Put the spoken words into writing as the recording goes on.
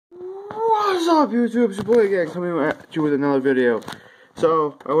up, YouTube? It's your boy again, coming at you with another video.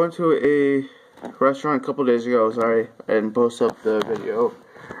 So, I went to a restaurant a couple days ago, sorry, I didn't post up the video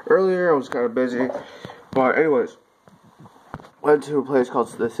earlier, I was kind of busy. But anyways, went to a place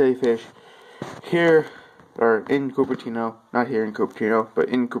called the City Fish here, or in Cupertino, not here in Cupertino, but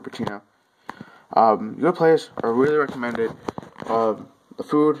in Cupertino. Good place, I really recommend it. The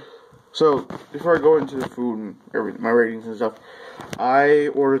food, so before I go into the food and everything, my ratings and stuff, I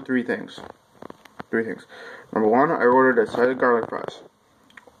ordered three things. Number one, I ordered a side of garlic fries.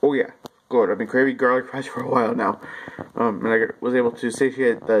 Oh yeah, good. I've been craving garlic fries for a while now. And I was able to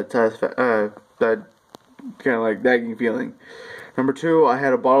satiate that kind of like nagging feeling. Number two, I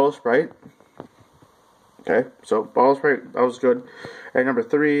had a bottle of Sprite. Okay, so bottle of Sprite, that was good. And number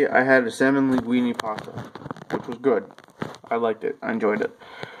three, I had a salmon linguine pasta, which was good. I liked it. I enjoyed it.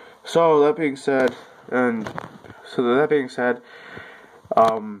 So that being said,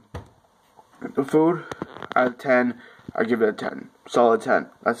 the food, out of 10, I give it a 10. Solid 10.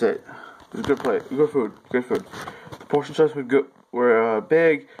 That's it. It was a good plate. Good food. Good food. The portion size were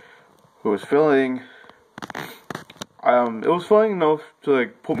big. It was filling. It was filling enough to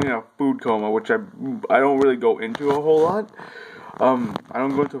like put me in a food coma, which I don't really go into a whole lot. I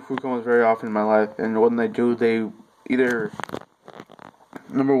don't go into food comas very often in my life, and when they do, they either,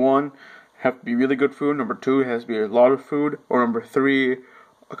 number one, have to be really good food, number two, it has to be a lot of food, or number three,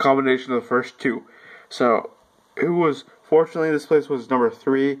 a combination of the first two. So, fortunately this place was number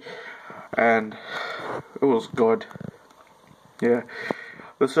three, and it was good. Yeah.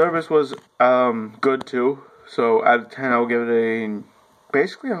 The service was, good too, so out of 10 I'll give it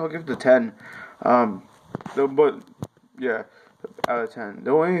I'll give it a 10. But, yeah, out of 10.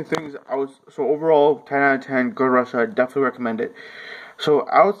 The only things overall, 10 out of 10, good restaurant, I definitely recommend it. So,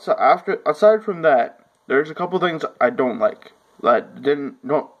 aside from that, there's a couple things I don't like.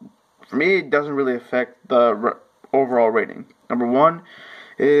 For me, it doesn't really affect the overall rating. Number one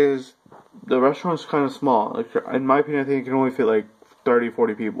is the restaurant's kind of small. Like, in my opinion, I think it can only fit like 30,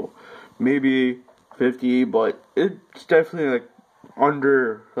 40 people. Maybe 50, but it's definitely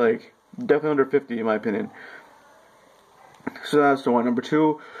under 50 in my opinion. So that's the one. Number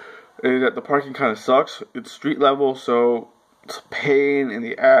two is that the parking kind of sucks. It's street level, so it's a pain in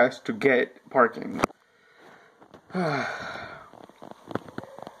the ass to get parking.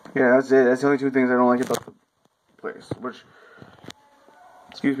 Yeah, that's it. That's the only two things I don't like about the place. Which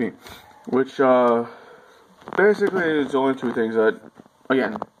basically is the only two things that,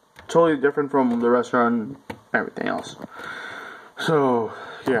 again, totally different from the restaurant and everything else. So,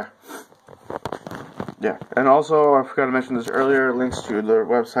 yeah. Yeah, and also, I forgot to mention this earlier, links to the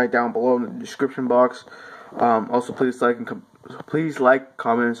website down below in the description box. Also, please like,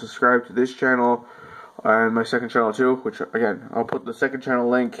 comment, and subscribe to this channel. And my second channel too, which again, I'll put the second channel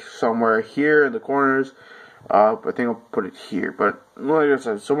link somewhere here in the corners. I think I'll put it here, but like I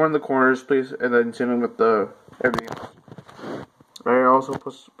said, somewhere in the corners, please, and then same with the everything else. I also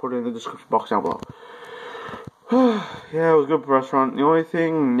put it in the description box down below. Yeah, it was a good restaurant. The only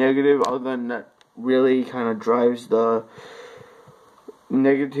thing negative, other than that, really kind of drives the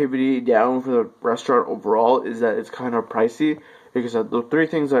negativity down for the restaurant overall, is that it's kind of pricey. Because the three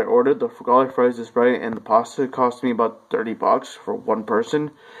things I ordered, the garlic fries, the Sprite, and the pasta, cost me about $30 for one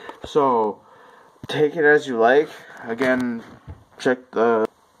person. So, take it as you like. Again, check the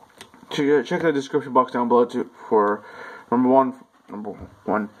description box down below for number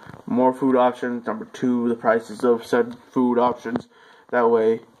one, more food options. Number two, the prices of said food options. That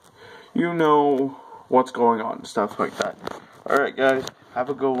way, you know what's going on, stuff like that. Alright guys, have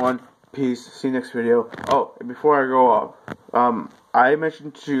a good one. Peace. See you next video. Oh, and before I go off, I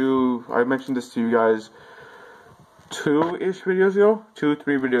mentioned this to you guys 3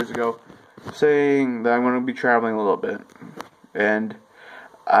 videos ago, saying that I'm going to be traveling a little bit, and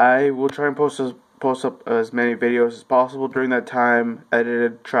I will try and post up as many videos as possible during that time,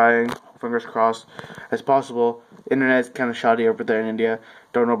 edited, trying, fingers crossed, as possible. Internet's kind of shoddy over there in India.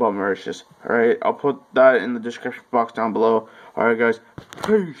 Don't know about Mauritius. Alright, I'll put that in the description box down below. Alright guys,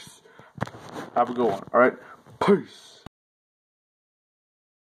 peace. Have a good one. Alright, peace.